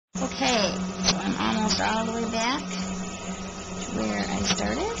Okay, so I'm almost all the way back to where I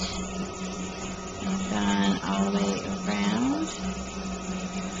started. I've gone all the way around,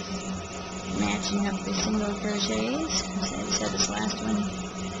 matching up the single crochets. So I just have this last one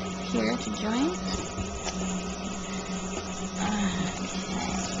here to join.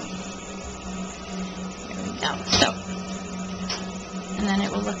 There we go. So, and then it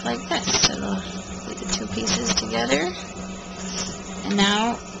will look like this. So it'll be the two pieces together. And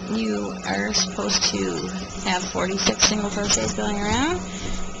now you are supposed to have 46 single crochets going around,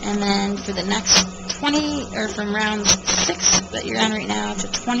 and then for the next 20, or from round 6 that you're on right now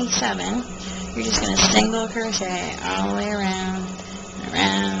to 27, you're just going to single crochet all the way around, and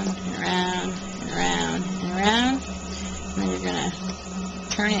around, and around, and around, and around, and then you're going to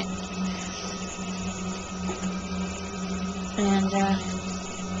turn it, and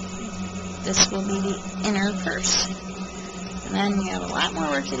this will be the inner purse. And then you have a lot more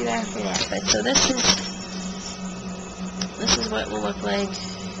work to do after that. But so this is what it will look like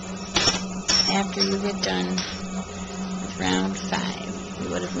after you get done with round 5. You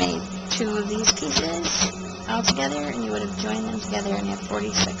would have made 2 of these pieces all together, and you would have joined them together and have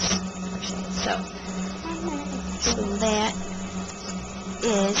 46 crochets. So that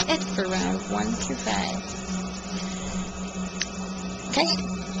is it for round 1 through 5. Okay.